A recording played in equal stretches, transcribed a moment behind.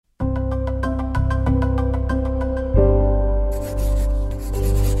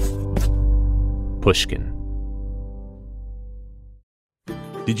Pushkin.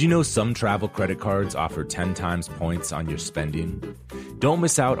 Did you know some travel credit cards offer 10 times points on your spending? Don't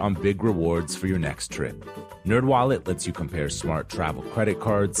miss out on big rewards for your next trip. NerdWallet lets you compare smart travel credit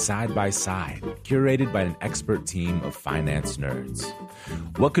cards side by side, curated by an expert team of finance nerds.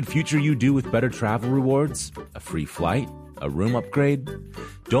 What could future you do with better travel rewards? A free flight? A room upgrade?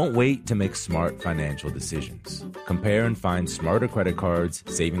 Don't wait to make smart financial decisions. Compare and find smarter credit cards,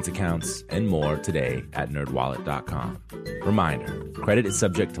 savings accounts, and more today at nerdwallet.com. Reminder, credit is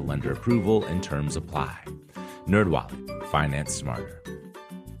subject to lender approval and terms apply. NerdWallet, finance smarter.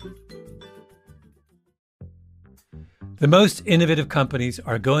 The most innovative companies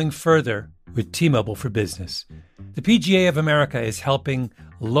are going further with T-Mobile for Business. The PGA of America is helping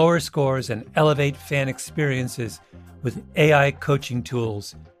lower scores and elevate fan experiences with AI coaching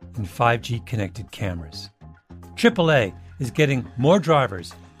tools and 5G connected cameras. AAA is getting more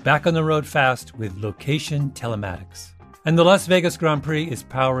drivers back on the road fast with location telematics. And the Las Vegas Grand Prix is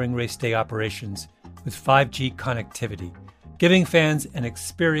powering race day operations with 5G connectivity, giving fans an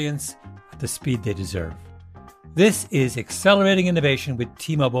experience at the speed they deserve. This is accelerating innovation with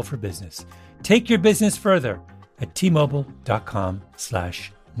T-Mobile for Business. Take your business further at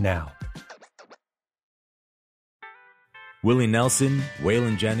T-Mobile.com/now. Willie Nelson,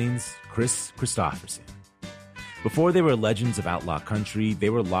 Waylon Jennings, Chris Christopherson. Before they were legends of outlaw country,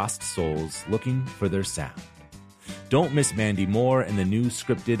 they were lost souls looking for their sound. Don't miss Mandy Moore in the new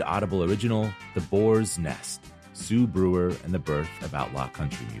scripted Audible original, The Boar's Nest, Sue Brewer and the Birth of Outlaw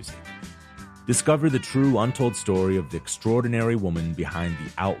Country Music. Discover the true untold story of the extraordinary woman behind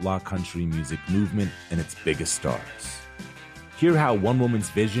the outlaw country music movement and its biggest stars. Hear how one woman's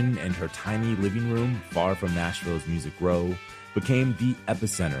vision and her tiny living room, far from Nashville's Music Row, became the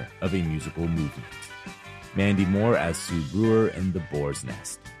epicenter of a musical movement. Mandy Moore as Sue Brewer in The Boar's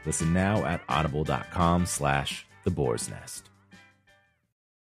Nest. Listen now at audible.com/The Boar's Nest.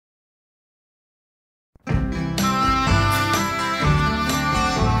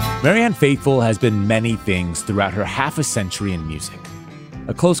 Marianne Faithfull has been many things throughout her half a century in music.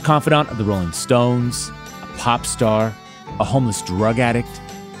 A close confidant of the Rolling Stones, a pop star, a homeless drug addict,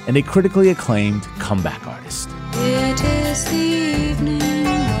 and a critically acclaimed comeback artist. It is the evening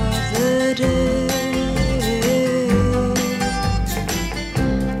of the day.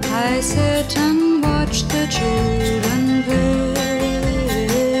 I sit and watch the children play.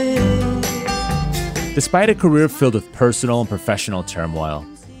 Despite a career filled with personal and professional turmoil,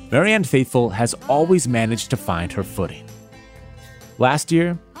 Marianne Faithfull has always managed to find her footing. Last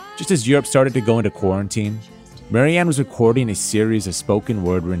year, just as Europe started to go into quarantine, Marianne was recording a series of spoken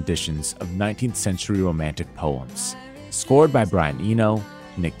word renditions of 19th century romantic poems, scored by Brian Eno,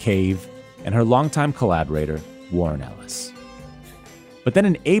 Nick Cave, and her longtime collaborator, Warren Ellis. But then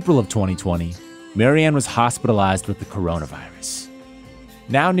in April of 2020, Marianne was hospitalized with the coronavirus.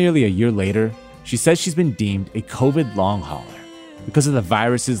 Now, nearly a year later, she says she's been deemed a COVID long hauler because of the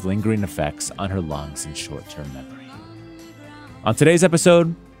virus's lingering effects on her lungs and short-term memory. On today's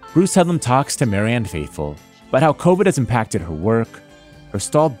episode, Bruce Headlam talks to Marianne Faithfull about how COVID has impacted her work, her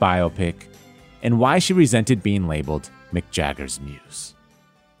stalled biopic, and why she resented being labeled Mick Jagger's muse.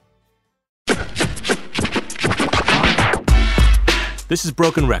 This is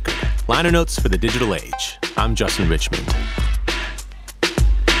Broken Record, liner notes for the digital age. I'm Justin Richmond.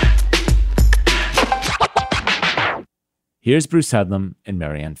 Here's Bruce Headlam and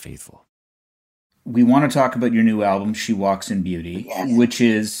Marianne Faithfull. We want to talk about your new album, She Walks in Beauty, which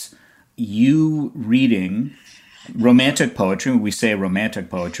is you reading romantic poetry. When we say romantic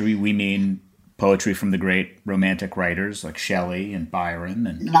poetry, we mean poetry from the great romantic writers like Shelley and Byron.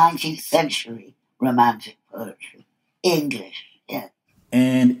 And 19th century romantic poetry. English, yeah.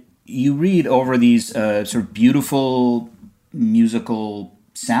 And you read over these sort of beautiful musical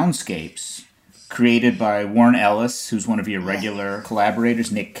soundscapes created by Warren Ellis, who's one of your regular collaborators,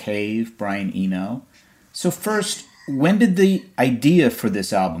 Nick Cave, Brian Eno. So first, when did the idea for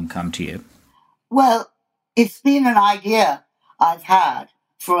this album come to you? Well, it's been an idea I've had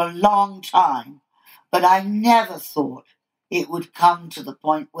for a long time, but I never thought it would come to the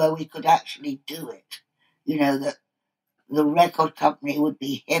point where we could actually do it. You know, that the record company would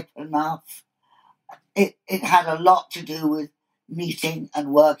be hip enough. It had a lot to do with meeting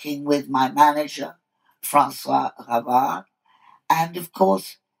and working with my manager, Francois Ravard, and of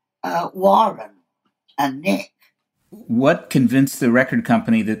course, Warren and Nick. What convinced the record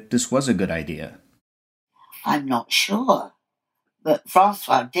company that this was a good idea? I'm not sure, but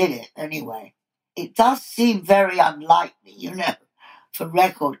Francois did it anyway. It does seem very unlikely, you know, for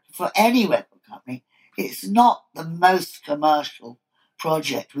any record company. It's not the most commercial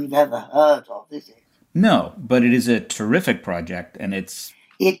project we've ever heard of, is it? No, but it is a terrific project, and It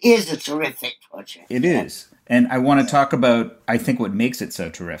is a terrific project. it is. And I want to talk about, I think, what makes it so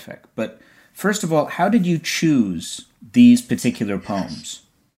terrific. But first of all, how did you choose these particular poems?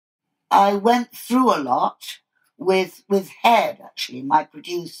 I went through a lot with Head, actually, my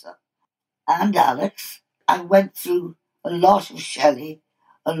producer, and Alex. I went through a lot of Shelley,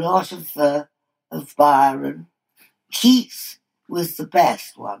 a lot of Byron. Keats was the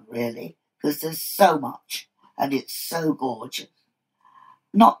best one, really, because there's so much, and it's so gorgeous.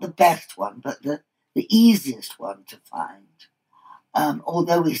 Not the best one, but the easiest one to find.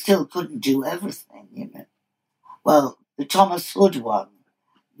 Although we still couldn't do everything, you know. Well, the Thomas Hood one,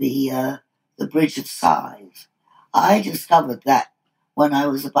 the Bridge of Sighs, I discovered that when I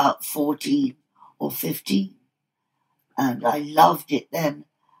was about 14 or 15. And I loved it then.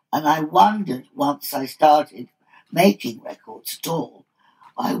 And I wondered, once I started making records at all,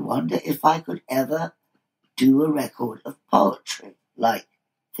 I wonder if I could ever do a record of poetry, like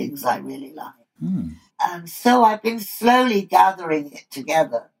things I really like. And so I've been slowly gathering it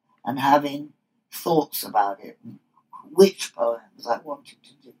together and having thoughts about it and which poems I wanted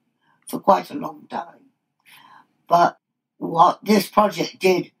to do for quite a long time. But what this project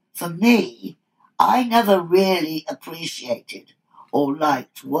did for me, I never really appreciated or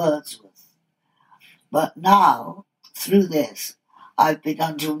liked Wordsworth. But now, through this, I've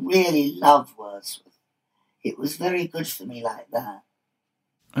begun to really love Wordsworth. It was very good for me like that.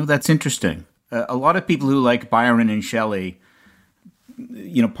 Oh, that's interesting. A lot of people who like Byron and Shelley,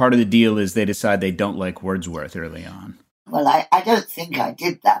 you know, part of the deal is they decide they don't like Wordsworth early on. Well, I don't think I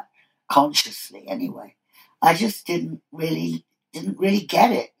did that consciously anyway. I just didn't really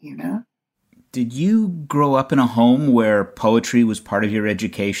get it, you know? Did you grow up in a home where poetry was part of your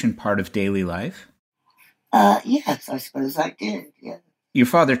education, part of daily life? Yes, I suppose I did, yeah. Your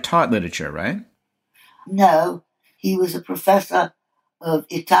father taught literature, right? No, he was a professor of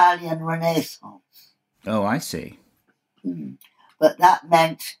Italian Renaissance. Oh, I see. But that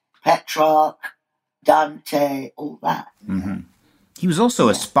meant Petrarch, Dante, all that. Mm-hmm. He was also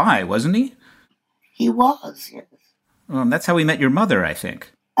a spy, wasn't he? He was, yes. Well, that's how he met your mother, I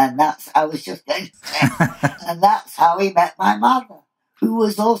think. And I was just going to say, and that's how he met my mother, who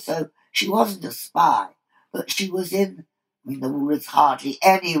was also, she wasn't a spy, but she was there was hardly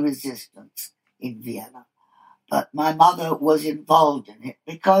any resistance in Vienna. But my mother was involved in it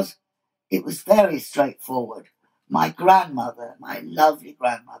because it was very straightforward. My grandmother, my lovely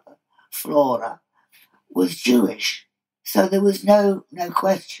grandmother, Flora, was Jewish. So there was no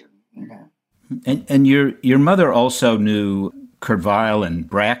question, you know. And your mother also knew Kurt Weill and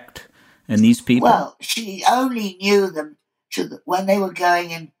Brecht and these people? Well, she only knew them when they were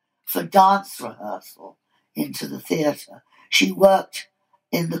going in for dance rehearsal into the theatre. She worked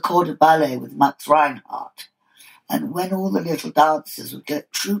in the Corps de Ballet with Max Reinhardt. And when all the little dancers would go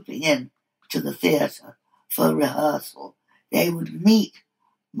trooping in to the theatre for rehearsal, they would meet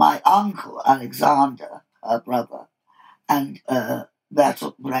my uncle, Alexander, her brother, and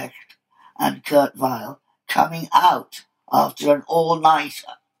Bertolt Brecht and Kurt Weill coming out after an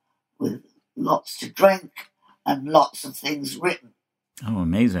all-nighter with lots to drink and lots of things written. Oh,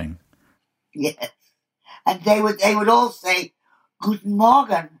 amazing. Yes. And they would all say, Guten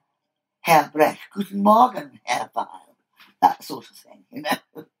Morgen, Herr Brecht, Guten Morgen, Herr Weill. That sort of thing, you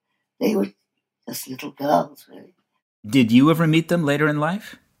know. They were just little girls, really. Did you ever meet them later in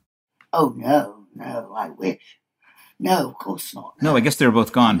life? Oh, no, I wish. No, of course not. No, I guess they were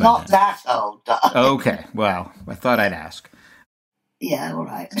both gone by Not then. that old, darling. Okay, well, I thought I'd ask. Yeah, all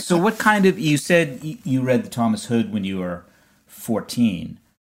right. So what kind of, you said you read the Thomas Hood when you were 14.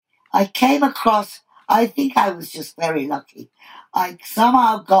 I came across, I think I was just very lucky. I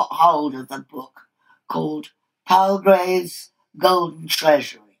somehow got hold of a book called Palgrave's Golden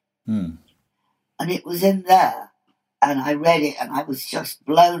Treasury. And it was in there. And I read it and I was just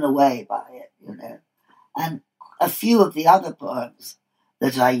blown away by it, you know. And a few of the other poems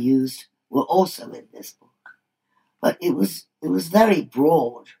that I used were also in this book. But it was very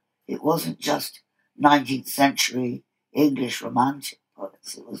broad. It wasn't just 19th century English romantic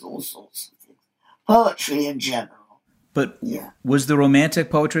poets. It was all sorts of things. Poetry in general. But yeah. Was the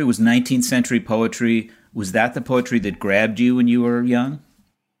romantic poetry, was 19th century poetry, was that the poetry that grabbed you when you were young?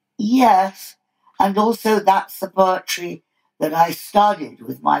 Yes. And also that's the poetry that I studied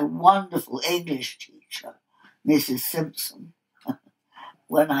with my wonderful English teacher, Mrs. Simpson,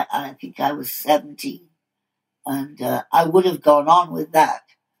 when I think I was 17. And I would have gone on with that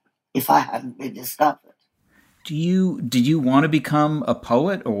if I hadn't been discovered. Did you want to become a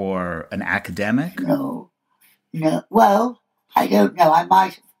poet or an academic? No. Well, I don't know.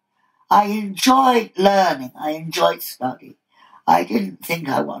 I enjoyed learning. I enjoyed study. I didn't think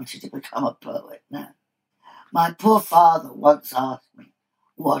I wanted to become a poet, no. My poor father once asked me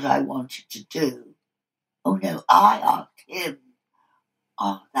what I wanted to do. Oh, no, I asked him.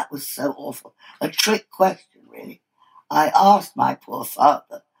 Oh, that was so awful. A trick question, really. I asked my poor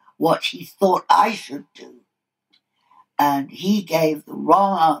father what he thought I should do. And he gave the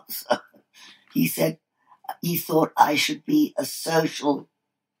wrong answer. He said he thought I should be a social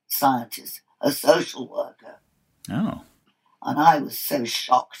scientist, a social worker. Oh. And I was so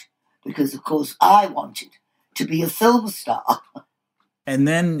shocked because, of course, I wanted to be a film star. And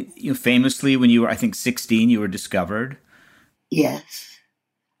then, famously, when you were, I think, 16, you were discovered. Yes.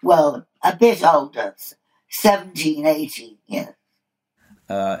 Well, a bit older, 17, 18, yes.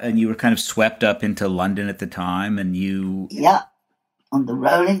 And you were kind of swept up into London at the time, and you... Yeah, on the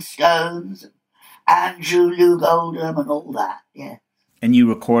Rolling Stones, Andrew Loog Oldham and all that, yeah. And you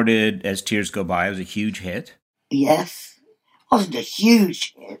recorded As Tears Go By. It was a huge hit. Yes. It wasn't a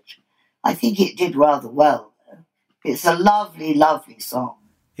huge hit. I think it did rather well, though. It's a lovely, lovely song.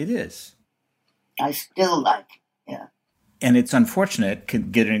 It is. I still like it, yeah. And it's unfortunate,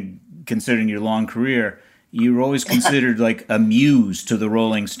 considering your long career, you were always considered like a muse to the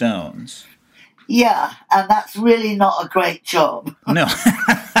Rolling Stones. Yeah, and that's really not a great job. No.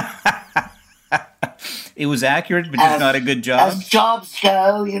 It was accurate, but just not a good job. As jobs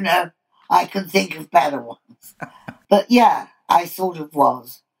go, I can think of better ones. But yeah, I sort of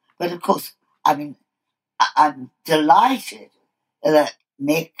was. But of course, I'm delighted that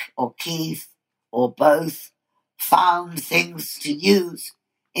Mick or Keith or both found things to use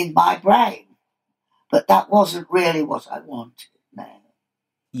in my brain. But that wasn't really what I wanted, no.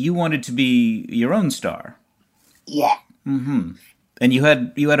 You wanted to be your own star. Yeah. Mm-hmm. And you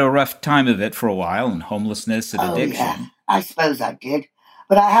had a rough time of it for a while, and homelessness and addiction. Yeah, I suppose I did.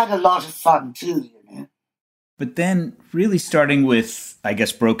 But I had a lot of fun too, But then, really starting with, I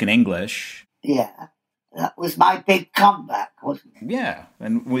guess, Broken English. Yeah, that was my big comeback, wasn't it? Yeah,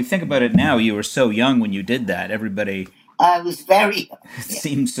 and when we think about it now, you were so young when you did that. Everybody... I was very young. It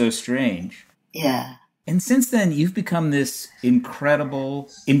seems so strange. Yeah. And since then, you've become this incredible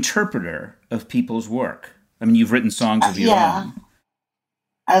interpreter of people's work. I mean, you've written songs of your own.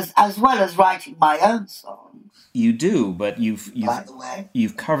 As well as writing my own songs. You do, but by the way,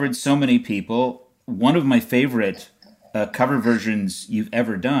 you've covered so many people. One of my favorite cover versions you've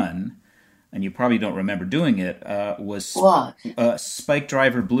ever done, and you probably don't remember doing it, was what? Spike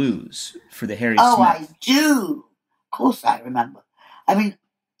Driver Blues for the Harry Smith. Oh, I do. Of course I remember. I mean,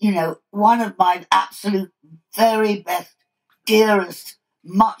 one of my absolute very best, dearest,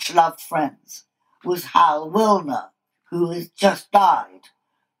 much-loved friends was Hal Wilner, who has just died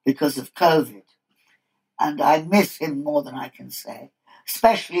because of COVID. And I miss him more than I can say,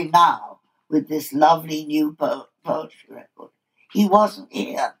 especially now with this lovely new poetry record. He wasn't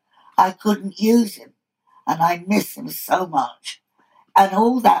here. I couldn't use him. And I miss him so much. And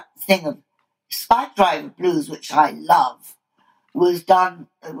all that thing of Spike Driver Blues, which I love, was done.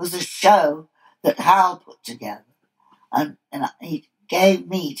 It was a show that Hal put together. And he gave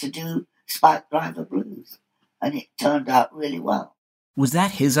me to do Spike Driver Blues. And it turned out really well. Was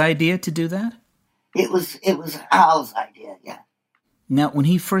that his idea to do that? It was Hal's idea, yeah. Now, when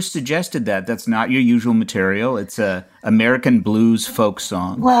he first suggested that, that's not your usual material. It's a American blues folk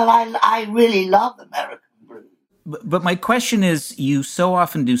song. Well, I really love American blues. But my question is, you so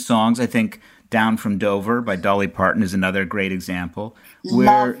often do songs, I think Down from Dover by Dolly Parton is another great example,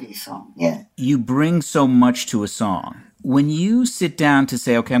 where lovely song, yeah. You bring so much to a song. When you sit down to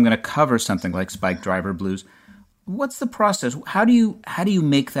say, okay, I'm going to cover something like Spike Driver Blues, what's the process? How do you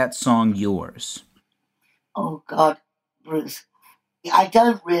make that song yours? Oh, God, Bruce, I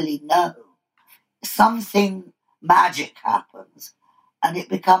don't really know. Something magic happens, and it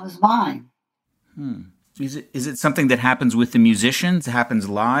becomes mine. Is it something that happens with the musicians, happens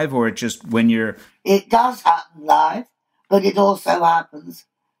live, or it just when you're... It does happen live, but it also happens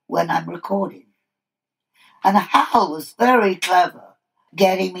when I'm recording. And Hal was very clever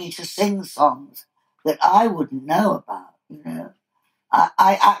getting me to sing songs that I wouldn't know about,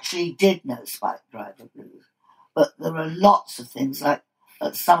 I actually did know Spike Driver Blues, but there are lots of things, like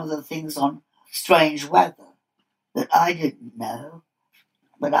some of the things on Strange Weather, that I didn't know,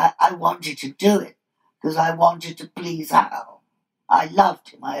 but I wanted to do it because I wanted to please Hal. I loved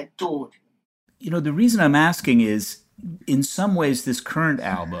him. I adored him. The reason I'm asking is, in some ways, this current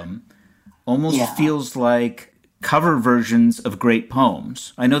album almost feels like cover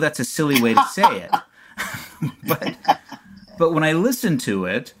but I know that's a silly way to say it. But But when I listen to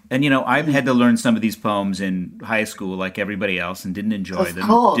it, and I've had to learn some of these poems in high school like everybody else and didn't enjoy them,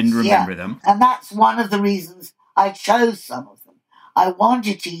 didn't remember them. And that's one of the reasons I chose some of them. I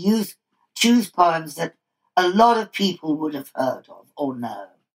wanted to choose poems that a lot of people would have heard of or know.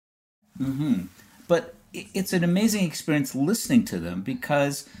 Mm-hmm. But it's an amazing experience listening to them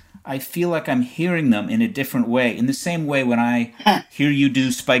because I feel like I'm hearing them in a different way. In the same way when I hear you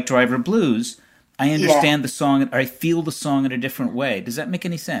do Spike Driver Blues, I understand the song, I feel the song in a different way. Does that make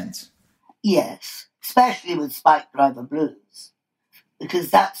any sense? Yes, especially with Spike Driver Blues,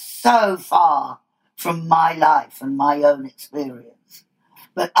 because that's so far from my life and my own experience.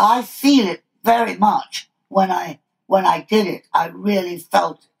 But I feel it very much when I did it. I really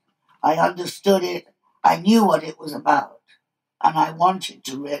felt it. I understood it. I knew what it was about. And I wanted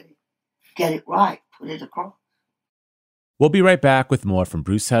to really get it right, put it across. We'll be right back with more from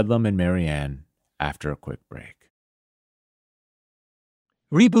Bruce Headlam and Marianne after a quick break.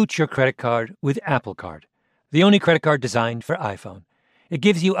 Reboot your credit card with Apple Card, the only credit card designed for iPhone. It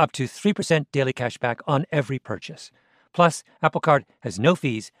gives you up to 3% daily cash back on every purchase. Plus, Apple Card has no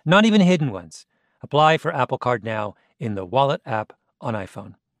fees, not even hidden ones. Apply for Apple Card now in the Wallet app on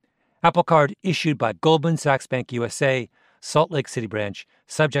iPhone. Apple Card issued by Goldman Sachs Bank USA, Salt Lake City branch,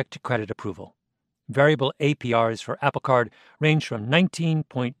 subject to credit approval. Variable APRs for Apple Card range from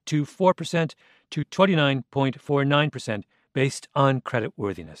 19.24% to 29.49% based on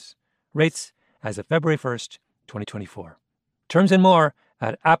creditworthiness. Rates as of February 1st, 2024. Terms and more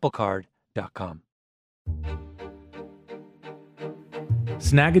at applecard.com.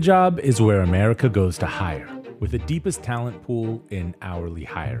 Snagajob is where America goes to hire, with the deepest talent pool in hourly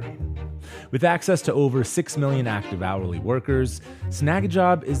hiring. With access to over 6 million active hourly workers,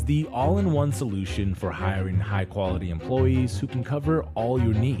 Snagajob is the all-in-one solution for hiring high-quality employees who can cover all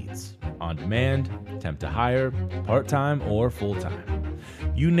your needs, on demand, temp to hire, part-time, or full-time.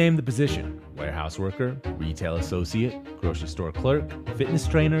 You name the position: warehouse worker, retail associate, grocery store clerk, fitness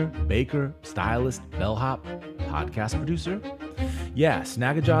trainer, baker, stylist, bellhop, podcast producer. Yeah,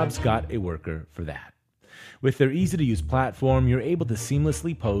 Snagajob's got a worker for that. With their easy-to-use platform, you're able to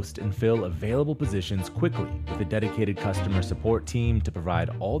seamlessly post and fill available positions quickly with a dedicated customer support team to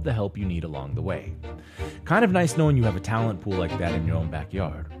provide all the help you need along the way. Kind of nice knowing you have a talent pool like that in your own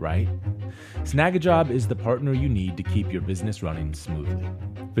backyard, right? Snagajob is the partner you need to keep your business running smoothly.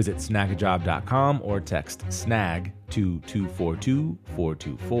 Visit snagajob.com or text SNAG to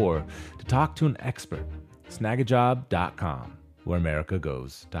 242-424 to talk to an expert. Snagajob.com, where America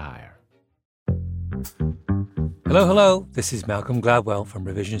goes to hire. Hello. This is Malcolm Gladwell from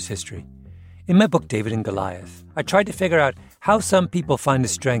Revisionist History. In my book, David and Goliath, I tried to figure out how some people find the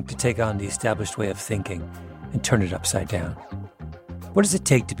strength to take on the established way of thinking and turn it upside down. What does it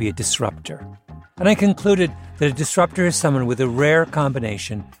take to be a disruptor? And I concluded that a disruptor is someone with a rare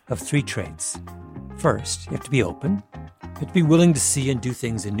combination of 3 traits. First, you have to be open. You have to be willing to see and do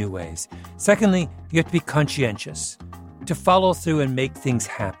things in new ways. Secondly, you have to be conscientious, to follow through and make things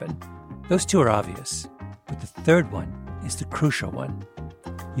happen. Those 2 are obvious, but the third one is the crucial one.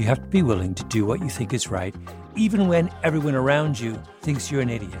 You have to be willing to do what you think is right, even when everyone around you thinks you're an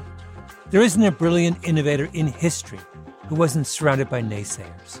idiot. There isn't a brilliant innovator in history who wasn't surrounded by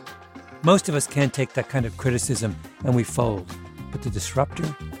naysayers. Most of us can't take that kind of criticism and we fold, but the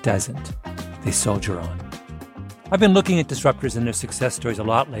disruptor doesn't. They soldier on. I've been looking at disruptors and their success stories a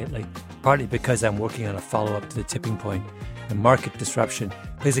lot lately, partly because I'm working on a follow-up to The Tipping Point, and market disruption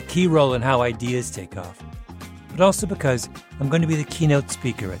plays a key role in how ideas take off. But also because I'm going to be the keynote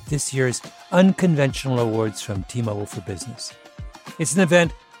speaker at this year's Unconventional Awards from T-Mobile for Business. It's an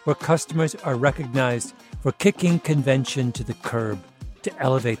event where customers are recognized for kicking convention to the curb to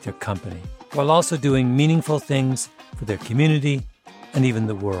elevate their company, while also doing meaningful things for their community and even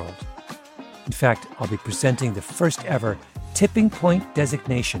the world. In fact, I'll be presenting the first ever Tipping Point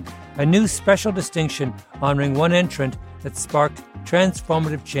designation, a new special distinction honoring one entrant that sparked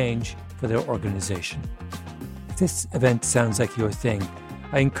transformative change for their organization. If this event sounds like your thing,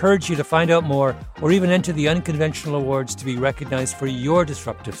 I encourage you to find out more or even enter the Unconventional Awards to be recognized for your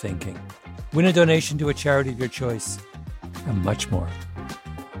disruptive thinking. Win a donation to a charity of your choice, and much more.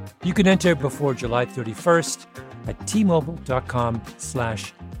 You can enter before July 31st at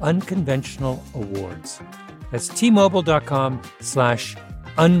tmobile.com/unconventional awards. That's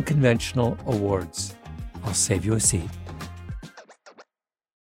tmobile.com/unconventional awards. I'll save you a seat.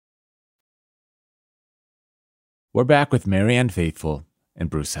 We're back with Marianne Faithfull and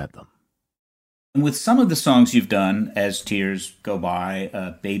Bruce Headlam. With some of the songs you've done, As Tears Go By,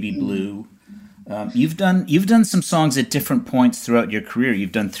 Baby Blue, you've done some songs at different points throughout your career.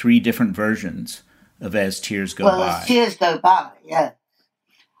 You've done 3 different versions. of As Tears Go Well, By. as tears go by, yeah.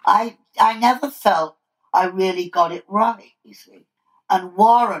 I never felt I really got it right, you see. And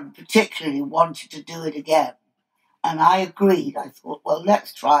Warren particularly wanted to do it again. And I agreed. I thought, well,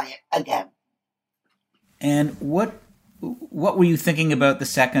 let's try it again. And what were you thinking about the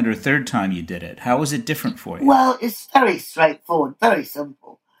second or third time you did it? How was it different for you? Well, it's very straightforward, very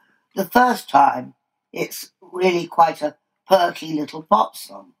simple. The first time, it's really quite a perky little pop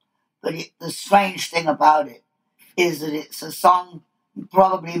song. But the strange thing about it is that it's a song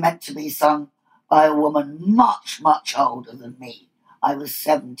probably meant to be sung by a woman much, much older than me. I was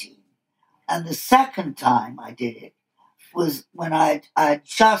 17. And the second time I did it was when I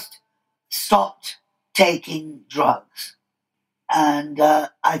just stopped taking drugs. And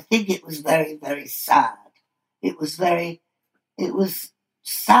I think it was very, very sad. It was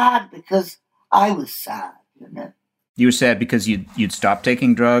sad because I was sad, you know. You were sad because you'd stopped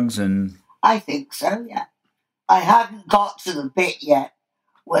taking drugs and... I think so, yeah. I hadn't got to the bit yet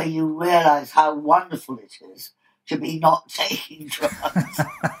where you realize how wonderful it is to be not taking drugs.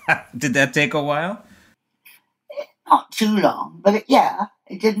 Did that take a while? Not too long, but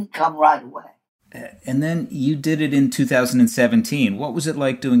it didn't come right away. And then you did it in 2017. What was it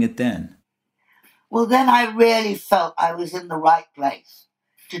like doing it then? Well, then I really felt I was in the right place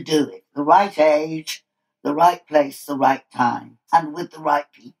to do it. The right age, the right place, the right time, and with the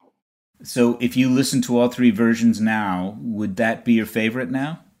right people. So if you listen to all three versions now, would that be your favorite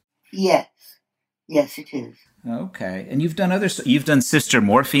now? Yes. Yes, it is. Okay. And you've done Sister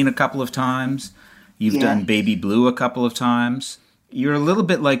Morphine a couple of times. You've done Baby Blue a couple of times. You're a little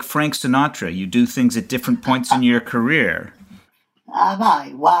bit like Frank Sinatra. You do things at different points in your career. Am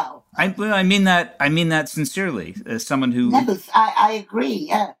I? Wow. I mean that sincerely, as someone who... No, I agree,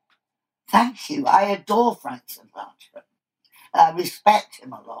 yeah. Thank you. I adore Frank Sinatra. I respect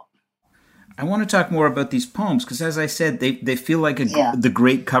him a lot. I want to talk more about these poems, because as I said, they feel like the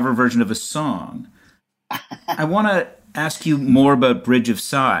great cover version of a song. I want to ask you more about Bridge of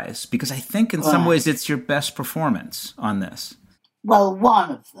Sighs, because I think in some ways it's your best performance on this. Well, one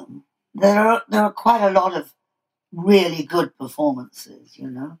of them. There are quite a lot of really good performances, you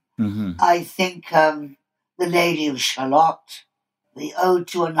know. Mm-hmm. I think The Lady of Shalott, The Ode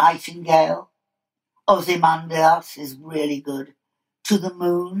to a Nightingale, Ozymandias is really good. To the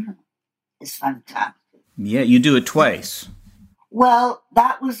Moon is fantastic. Yeah, you do it twice. Well,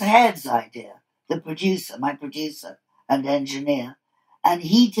 that was Head's idea, my producer and engineer. And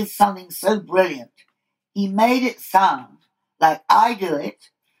he did something so brilliant. He made it sound like I do it,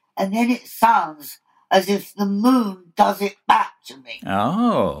 and then it sounds as if the moon does it back to me.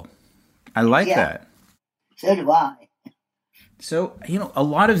 Oh, I like that. So do I. So, a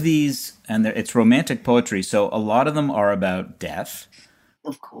lot of these, and it's romantic poetry, so a lot of them are about death.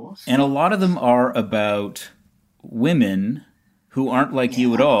 Of course. And a lot of them are about women who aren't like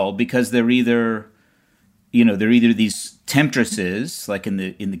you at all, because they're either these temptresses, like in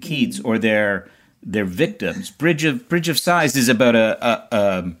the Keats, or they're victims. Bridge of Sighs is about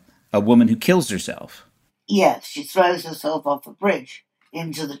a woman who kills herself. Yes, she throws herself off a bridge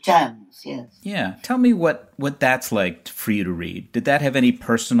into the Thames, yes. Yeah. Tell me what that's like for you to read. Did that have any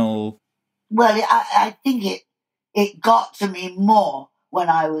personal... Well, I think it got to me more when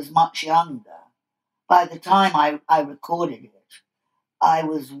I was much younger. By the time I recorded it, I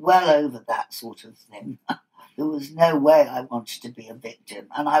was well over that sort of thing. There was no way I wanted to be a victim,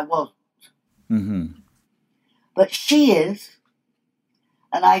 and I wasn't. Mm-hmm. But she is,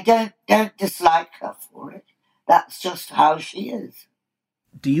 and I don't dislike her for it. That's just how she is.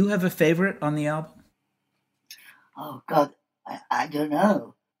 Do you have a favorite on the album? Oh, God, I don't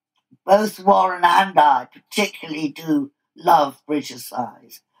know. Both Warren and I particularly do love Bridge of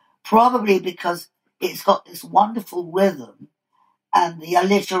Sighs, probably because it's got this wonderful rhythm and the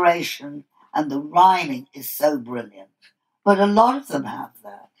alliteration and the rhyming is so brilliant. But a lot of them have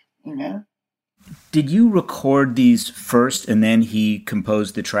that, you know. Did you record these first and then he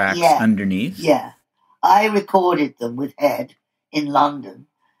composed the tracks underneath? Yeah. I recorded them with Head in London,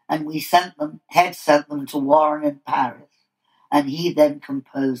 and Head sent them to Warren in Paris, and he then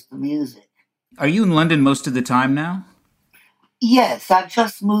composed the music. Are you in London most of the time now? Yes, I've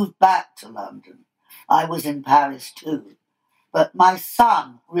just moved back to London. I was in Paris too. But my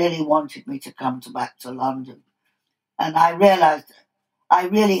son really wanted me to come back to London. And I realized I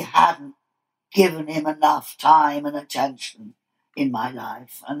really hadn't given him enough time and attention in my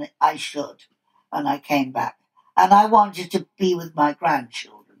life. And I should. And I came back. And I wanted to be with my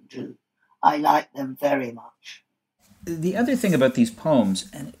grandchildren too. I like them very much. The other thing about these poems,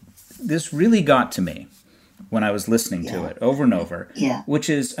 and this really got to me, when I was listening to it over and over. Yeah. Which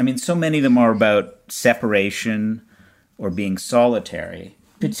is, I mean, so many of them are about separation or being solitary,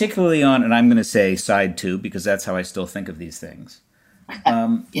 particularly on, and I'm going to say side 2 because that's how I still think of these things.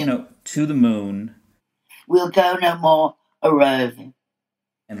 You know, To the Moon. We'll Go No More a-Roving.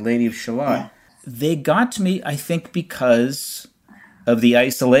 And Lady of Shalott. Yeah. They got to me, I think, because of the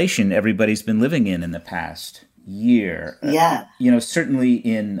isolation everybody's been living in the past year. Yeah. You know, certainly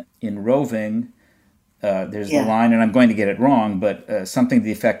in Roving, there's the line, and I'm going to get it wrong, but something to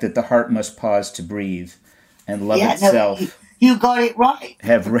the effect that the heart must pause to breathe and love itself. No, you got it right.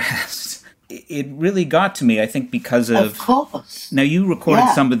 Have rest. It really got to me, I think, because of... Of course. Now, you recorded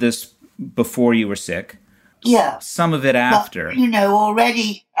some of this before you were sick. Yeah. Some of it after. But, you know,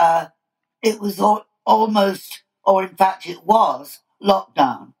 already it was almost, or in fact it was,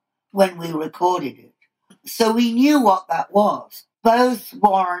 lockdown when we recorded it. So we knew what that was. Both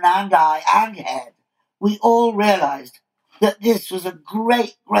Warren and I and Ed, we all realized that this was a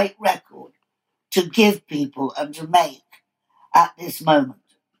great, great record to give people and to make at this moment.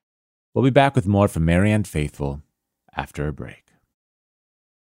 We'll be back with more from Marianne Faithfull after a break.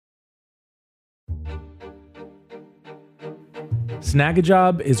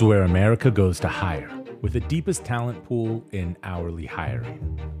 Snagajob is where America goes to hire, with the deepest talent pool in hourly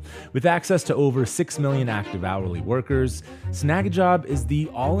hiring. With access to over 6 million active hourly workers, Snagajob is the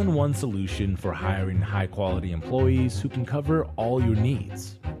all-in-one solution for hiring high-quality employees who can cover all your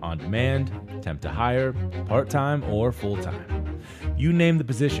needs: on demand, temp to hire, part-time, or full-time. You name the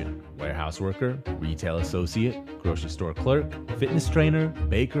position: warehouse worker, retail associate, grocery store clerk, fitness trainer,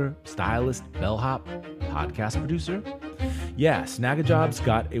 baker, stylist, bellhop, podcast producer. Yeah, Snagajob's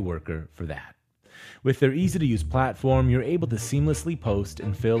got a worker for that. With their easy-to-use platform, you're able to seamlessly post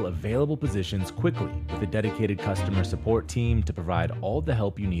and fill available positions quickly with a dedicated customer support team to provide all the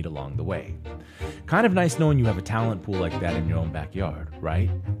help you need along the way. Kind of nice knowing you have a talent pool like that in your own backyard, right?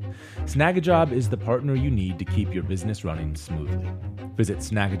 Snagajob is the partner you need to keep your business running smoothly. Visit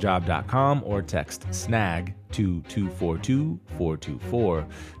snagajob.com or text SNAG to 242-424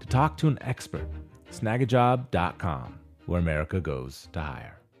 to talk to an expert. Snagajob.com, where America goes to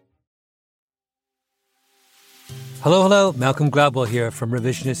hire. Hello, Malcolm Gladwell here from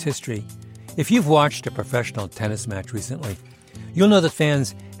Revisionist History. If you've watched a professional tennis match recently, you'll know that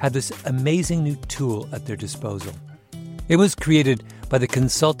fans have this amazing new tool at their disposal. It was created by the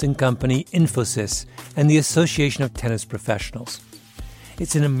consulting company Infosys and the Association of Tennis Professionals.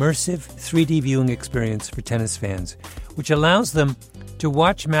 It's an immersive 3D viewing experience for tennis fans, which allows them to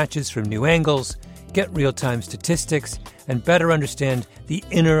watch matches from new angles, get real-time statistics, and better understand the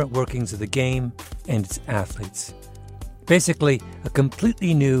inner workings of the game and its athletes. Basically, a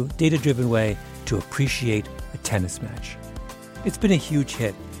completely new, data-driven way to appreciate a tennis match. It's been a huge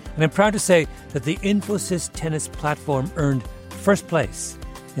hit, and I'm proud to say that the Infosys Tennis platform earned first place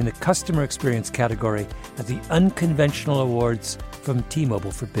in the customer experience category at the Unconventional Awards from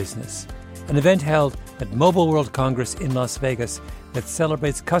T-Mobile for Business, an event held at Mobile World Congress in Las Vegas that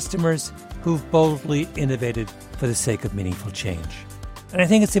celebrates customers who've boldly innovated for the sake of meaningful change. And I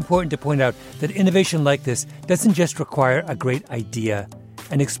think it's important to point out that innovation like this doesn't just require a great idea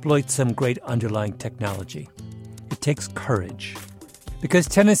and exploit some great underlying technology. It takes courage. Because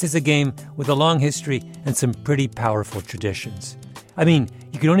tennis is a game with a long history and some pretty powerful traditions. I mean,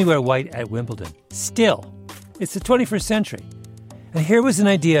 you can only wear white at Wimbledon. Still, it's the 21st century. And here was an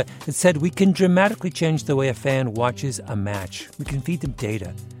idea that said we can dramatically change the way a fan watches a match. We can feed them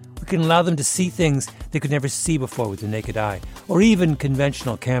data. We can allow them to see things they could never see before with the naked eye, or even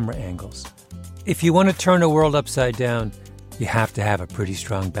conventional camera angles. If you want to turn a world upside down, you have to have a pretty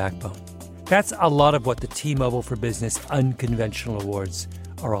strong backbone. That's a lot of what the T-Mobile for Business Unconventional Awards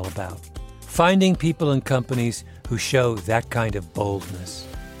are all about. Finding people and companies who show that kind of boldness.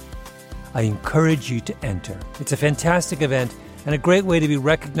 I encourage you to enter. It's a fantastic event and a great way to be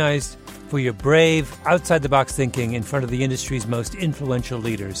recognized for your brave, outside-the-box thinking in front of the industry's most influential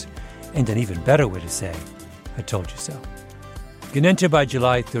leaders, and an even better way to say, I told you so. You can enter by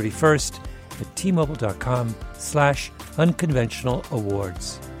July 31st at tmobile.com/unconventional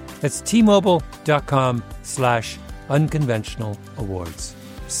awards. That's tmobile.com/unconventional awards.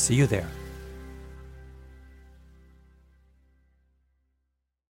 See you there.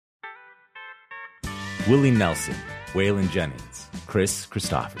 Willie Nelson, Waylon Jennings, Chris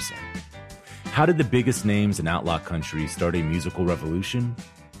Christopherson. How did the biggest names in outlaw country start a musical revolution?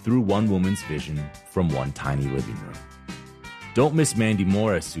 Through one woman's vision from one tiny living room. Don't miss Mandy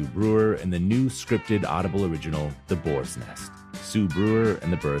Moore as Sue Brewer in the new scripted Audible original, The Boar's Nest, Sue Brewer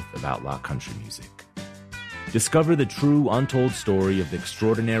and the Birth of Outlaw Country Music. Discover the true, untold story of the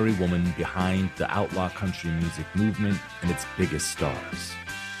extraordinary woman behind the outlaw country music movement and its biggest stars.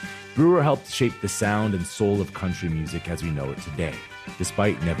 Brewer helped shape the sound and soul of country music as we know it today,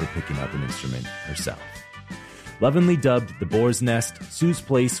 despite never picking up an instrument herself. Lovingly dubbed the Boar's Nest, Sue's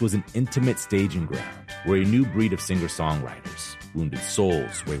Place was an intimate staging ground where a new breed of singer-songwriters, wounded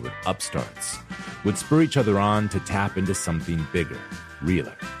souls, wayward upstarts, would spur each other on to tap into something bigger,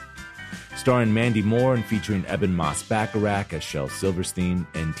 realer. Starring Mandy Moore and featuring Eben Moss-Bacharach as Shel Silverstein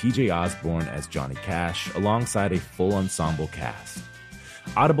and TJ Osborne as Johnny Cash, alongside a full ensemble cast.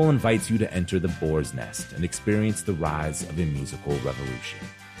 Audible invites you to enter the Boar's Nest and experience the rise of a musical revolution.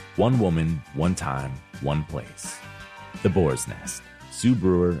 One woman, one time, one place. The Boar's Nest, Sue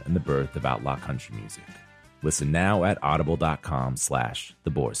Brewer and the birth of outlaw country music. Listen now at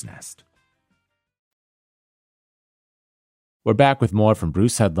audible.com/The Boar's Nest. We're back with more from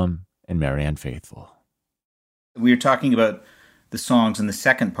Bruce Headlam and Marianne Faithfull. We were talking about the songs in the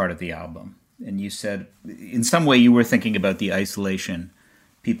second part of the album, and you said in some way you were thinking about the isolation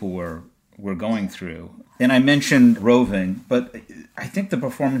people were going through. And I mentioned Roving, but I think the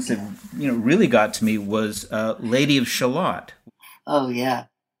performance that really got to me was Lady of Shalott. Oh, yeah.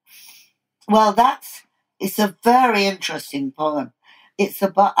 Well, it's a very interesting poem. It's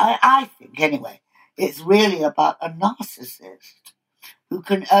about, I think anyway, it's really about a narcissist who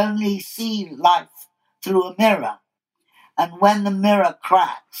can only see life through a mirror. And when the mirror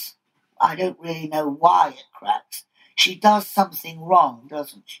cracks, I don't really know why it cracks. She does something wrong,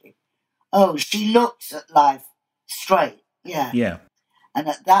 doesn't she? Oh, she looks at life straight, yeah. Yeah. And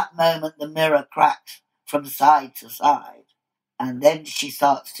at that moment, the mirror cracks from side to side. And then she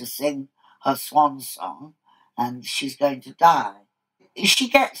starts to sing her swan song, and she's going to die. She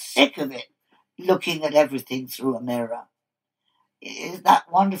gets sick of it, looking at everything through a mirror. Is that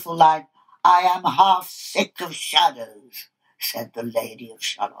wonderful line, "I am half sick of shadows," said the Lady of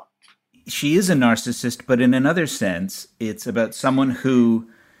Shalott. She is a narcissist, but in another sense, it's about someone who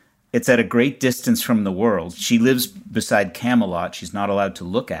it's at a great distance from the world. She lives beside Camelot. She's not allowed to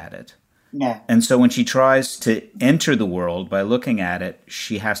look at it. No. And so when she tries to enter the world by looking at it,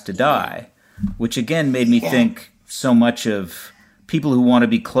 she has to die, which again made me think so much of people who want to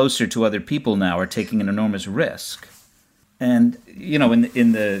be closer to other people now are taking an enormous risk. And,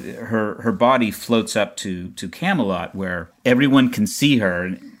 her body floats up to Camelot, where everyone can see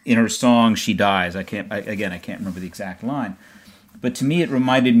her. In her song, she dies. I can't remember the exact line. But to me, it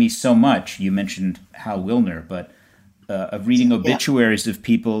reminded me so much. You mentioned Hal Wilner, but of reading obituaries of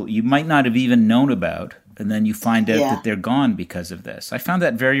people you might not have even known about, and then you find out that they're gone because of this. I found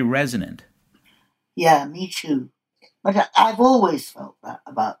that very resonant. Yeah, me too. But I've always felt that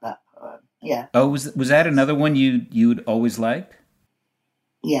about that poem. Yeah. Oh, was that another one you'd always liked?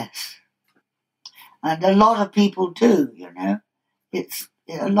 Yes. And a lot of people do, It's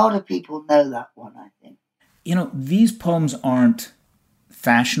a lot of people know that one, I think. These poems aren't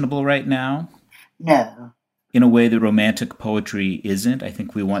fashionable right now. No. In a way that romantic poetry isn't. I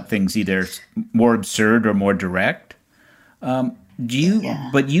think we want things either more absurd or more direct. But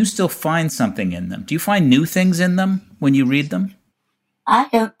you still find something in them. Do you find new things in them when you read them? I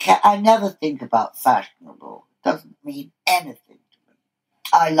don't care. I never think about fashionable. It doesn't mean anything to me.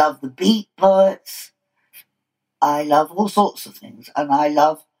 I love the beat poets. I love all sorts of things. And I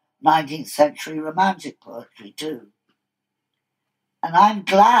love 19th century romantic poetry too. And I'm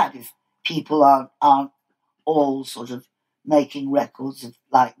glad if people aren't all sort of making records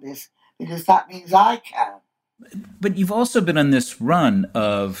like this, because that means I can. But you've also been on this run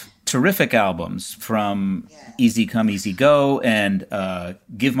of terrific albums from Easy Come, Easy Go and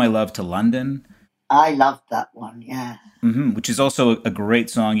Give My Love to London. I loved that one, yeah. Mm-hmm, which is also a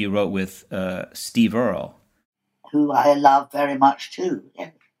great song you wrote with Steve Earle. Who I love very much too. Yeah.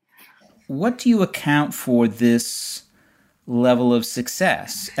 What do you account for this level of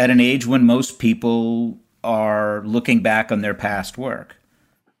success at an age when most people are looking back on their past work?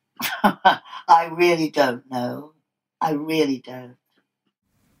 I really don't know. I really don't.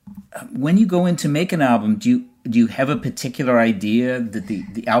 When you go in to make an album, do you have a particular idea that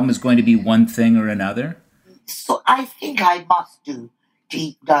the album is going to be one thing or another? So I think I must do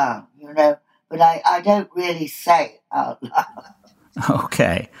deep down, but I don't really say it out loud.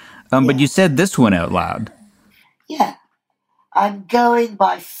 Okay. But you said this one out loud. Yeah. I'm going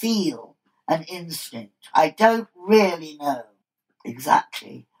by feel and instinct. I don't really know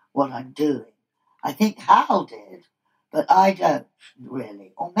exactly what I'm doing. I think Hal did, but I don't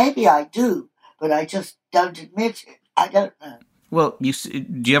really. Or maybe I do, but I just don't admit it. I don't know. Well, do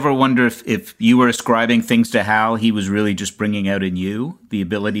you ever wonder if you were ascribing things to Hal, he was really just bringing out in you the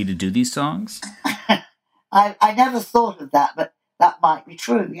ability to do these songs? I never thought of that, but that might be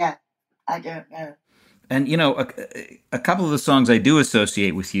true. Yeah, I don't know. And, a couple of the songs I do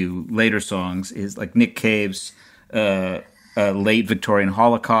associate with you, later songs, is like Nick Cave's Late Victorian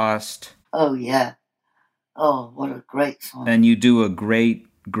Holocaust. Oh, yeah. Oh, what a great song. And you do a great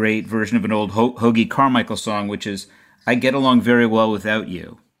version of an old Hoagie Carmichael song, which is I Get Along Very Well Without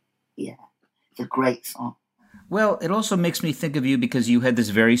You. Yeah, it's a great song. Well, it also makes me think of you because you had this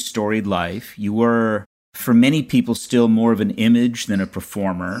very storied life. You were, for many people, still more of an image than a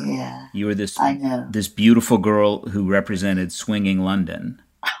performer. Yeah, you were this beautiful girl who represented swinging London.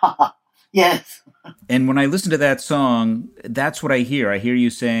 Yes. And when I listen to that song, that's what I hear. I hear you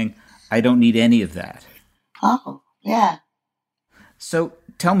saying, I don't need any of that. Oh, yeah. So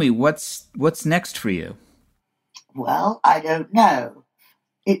tell me, what's next for you? Well, I don't know.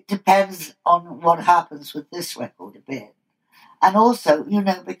 It depends on what happens with this record a bit. And also,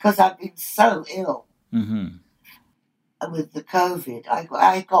 because I've been so ill with the COVID,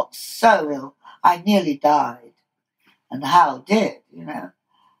 I got so ill, I nearly died. And Hal did,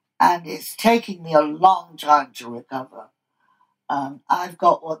 And it's taking me a long time to recover. I've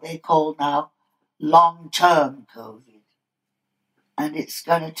got what they call now long-term COVID. And it's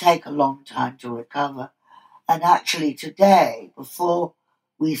going to take a long time to recover. And actually today, before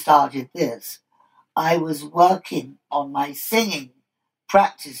we started this, I was working on my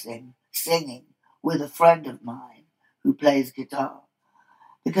practicing singing with a friend of mine who plays guitar,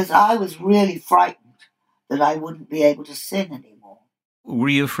 because I was really frightened that I wouldn't be able to sing anymore. Were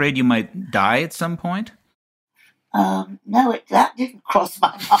you afraid you might die at some point? No, that didn't cross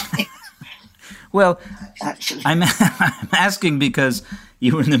my mind. Well, actually, I'm asking because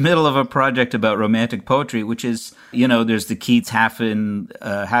you were in the middle of a project about romantic poetry, which is, there's the Keats half in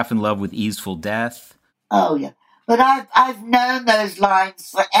love with easeful death. Oh yeah, but I've known those lines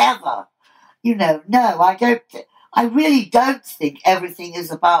forever. No, I don't. I really don't think everything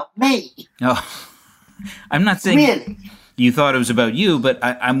is about me. Oh, I'm not saying really you thought it was about you, but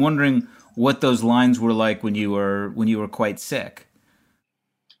I'm wondering what those lines were like when you were quite sick.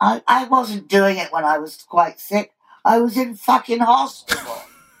 I wasn't doing it when I was quite sick. I was in fucking hospital.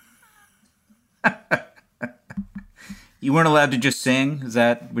 You weren't allowed to just sing? Is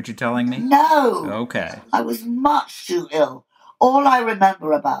that what you're telling me? No. Okay. I was much too ill. All I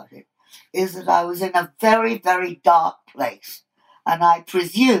remember about it is that I was in a very, very dark place. And I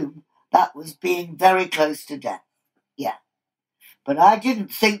presume that was being very close to death. Yeah. But I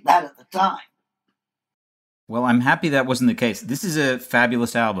didn't think that at the time. Well, I'm happy that wasn't the case. This is a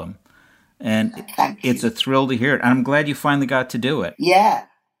fabulous album, and it's a thrill to hear it. And I'm glad you finally got to do it. Yeah.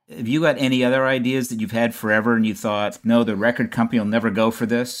 Have you got any other ideas that you've had forever and you thought, no, the record company will never go for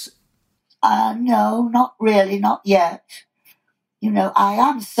this? No, not really, not yet. I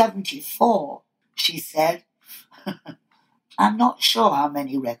am 74, she said. I'm not sure how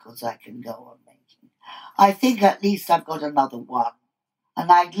many records I can go on making. I think at least I've got another one. And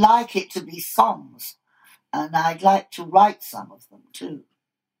I'd like it to be songs. And I'd like to write some of them, too.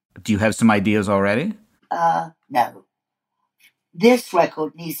 Do you have some ideas already? No. This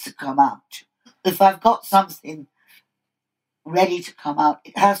record needs to come out. If I've got something ready to come out,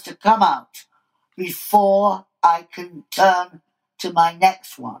 it has to come out before I can turn to my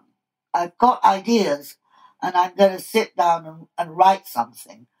next one. I've got ideas, and I'm going to sit down and write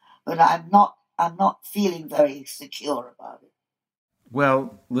something, but I'm not feeling very secure about it.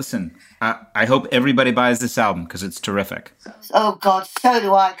 Well, listen, I hope everybody buys this album because it's terrific. Oh, God, so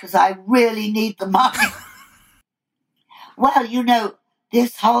do I, because I really need the money. Well,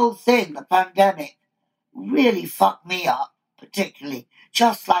 this whole thing, the pandemic, really fucked me up, particularly,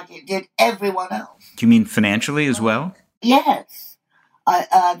 just like it did everyone else. Do you mean financially as well? Yes.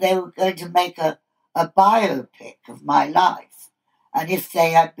 They were going to make a biopic of my life, and if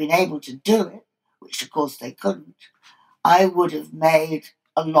they had been able to do it, which of course they couldn't, I would have made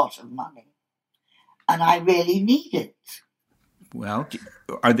a lot of money. And I really need it. Well,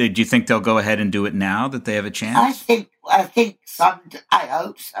 do you think they'll go ahead and do it now that they have a chance? I think I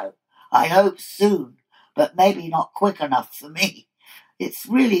hope so. I hope soon, but maybe not quick enough for me. It's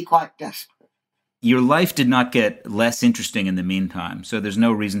really quite desperate. Your life did not get less interesting in the meantime, so there's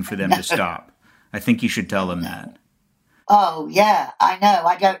no reason for them to stop. I think you should tell them that. Oh, yeah, I know.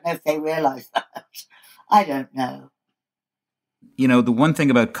 I don't know if they realize that. I don't know. The one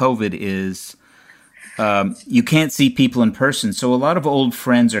thing about COVID is you can't see people in person. So a lot of old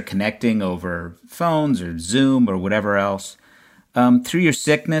friends are connecting over phones or Zoom or whatever else. Through your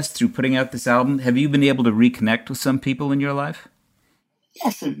sickness, through putting out this album, have you been able to reconnect with some people in your life?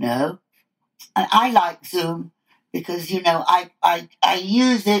 Yes and no. And I like Zoom because, I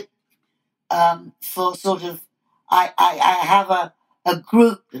use it for sort of, I have a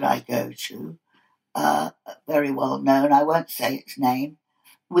group that I go to, very well known, I won't say its name,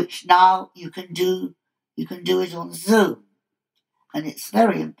 which now you can do it on Zoom. And it's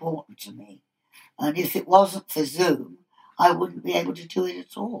very important to me. And if it wasn't for Zoom, I wouldn't be able to do it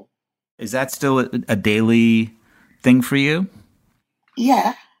at all. Is that still a daily thing for you?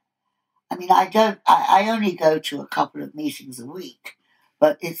 Yeah. I mean, I only go to a couple of meetings a week,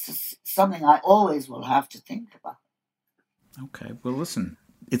 but it's something I always will have to think about. Okay. Well, listen,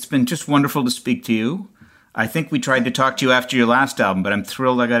 it's been just wonderful to speak to you. I think we tried to talk to you after your last album, but I'm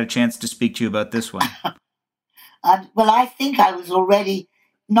thrilled I got a chance to speak to you about this one. Well, I think I was already,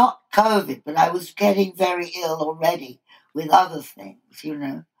 not COVID, but I was getting very ill already with other things, you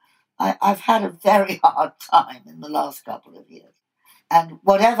know. I've had a very hard time in the last couple of years. And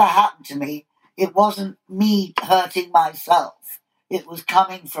whatever happened to me, it wasn't me hurting myself. It was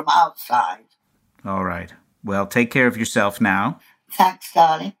coming from outside. All right. Well, take care of yourself now. Thanks,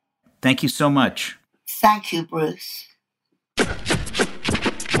 darling. Thank you so much. Thank you, Bruce.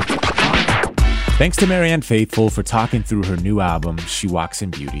 Thanks to Marianne Faithfull for talking through her new album, She Walks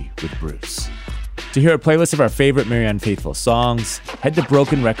in Beauty, with Bruce. To hear a playlist of our favorite Marianne Faithfull songs, head to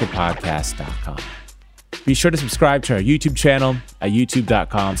brokenrecordpodcast.com. Be sure to subscribe to our YouTube channel at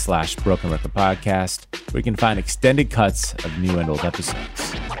youtube.com/brokenrecordpodcast, where you can find extended cuts of new and old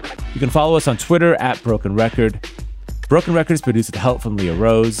episodes. You can follow us on Twitter at Broken Record. Broken Record is produced with help from Leah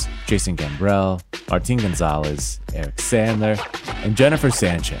Rose, Jason Gambrell, Martin Gonzalez, Eric Sandler, and Jennifer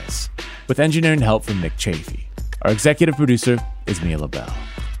Sanchez, with engineering help from Nick Chafee. Our executive producer is Mia LaBelle.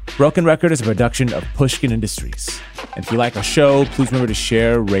 Broken Record is a production of Pushkin Industries. And if you like our show, please remember to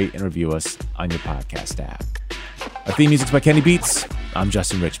share, rate, and review us on your podcast app. Our theme music's by Kenny Beats. I'm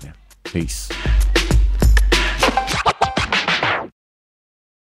Justin Richmond. Peace.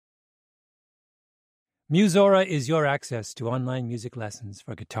 Musora is your access to online music lessons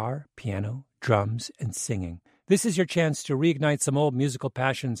for guitar, piano, drums, and singing. This is your chance to reignite some old musical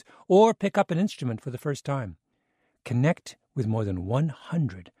passions or pick up an instrument for the first time. Connect with more than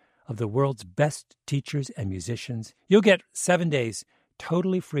 100 of the world's best teachers and musicians. You'll get 7 days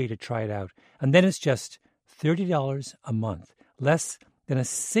totally free to try it out. And then it's just $30 a month, less than a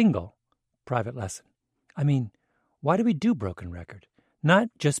single private lesson. I mean, why do we do Broken Record? Not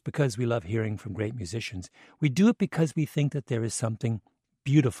just because we love hearing from great musicians. We do it because we think that there is something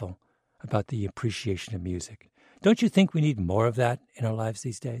beautiful about the appreciation of music. Don't you think we need more of that in our lives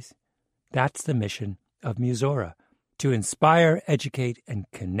these days? That's the mission of Musora, to inspire, educate, and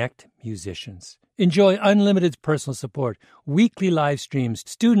connect musicians. Enjoy unlimited personal support, weekly live streams,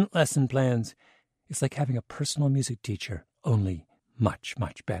 student lesson plans. It's like having a personal music teacher, only much,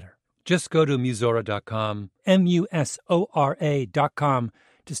 much better. Just go to Musora.com, Musora.com,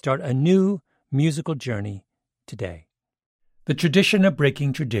 to start a new musical journey today. The tradition of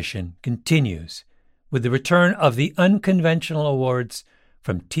breaking tradition continues with the return of the Unconventional Awards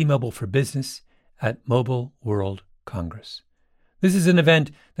from T-Mobile for Business at Mobile World Congress. This is an event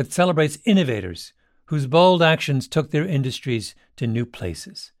that celebrates innovators whose bold actions took their industries to new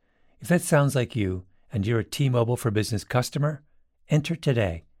places. If that sounds like you and you're a T-Mobile for Business customer, enter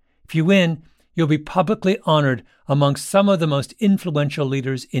today. If you win, you'll be publicly honored amongst some of the most influential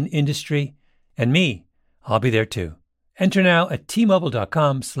leaders in industry. And me, I'll be there too. Enter now at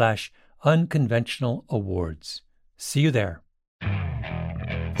tmobile.com/unconventional awards. See you there.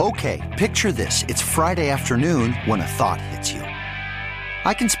 Okay, picture this. It's Friday afternoon when a thought hits you.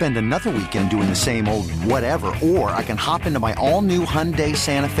 I can spend another weekend doing the same old whatever, or I can hop into my all-new Hyundai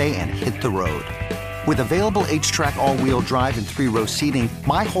Santa Fe and hit the road. With available H-Track all-wheel drive and 3-row seating,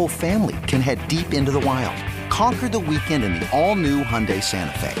 my whole family can head deep into the wild. Conquer the weekend in the all-new Hyundai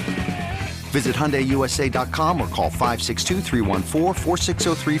Santa Fe. Visit HyundaiUSA.com or call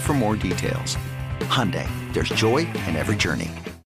 562-314-4603 for more details. Hyundai, there's joy in every journey.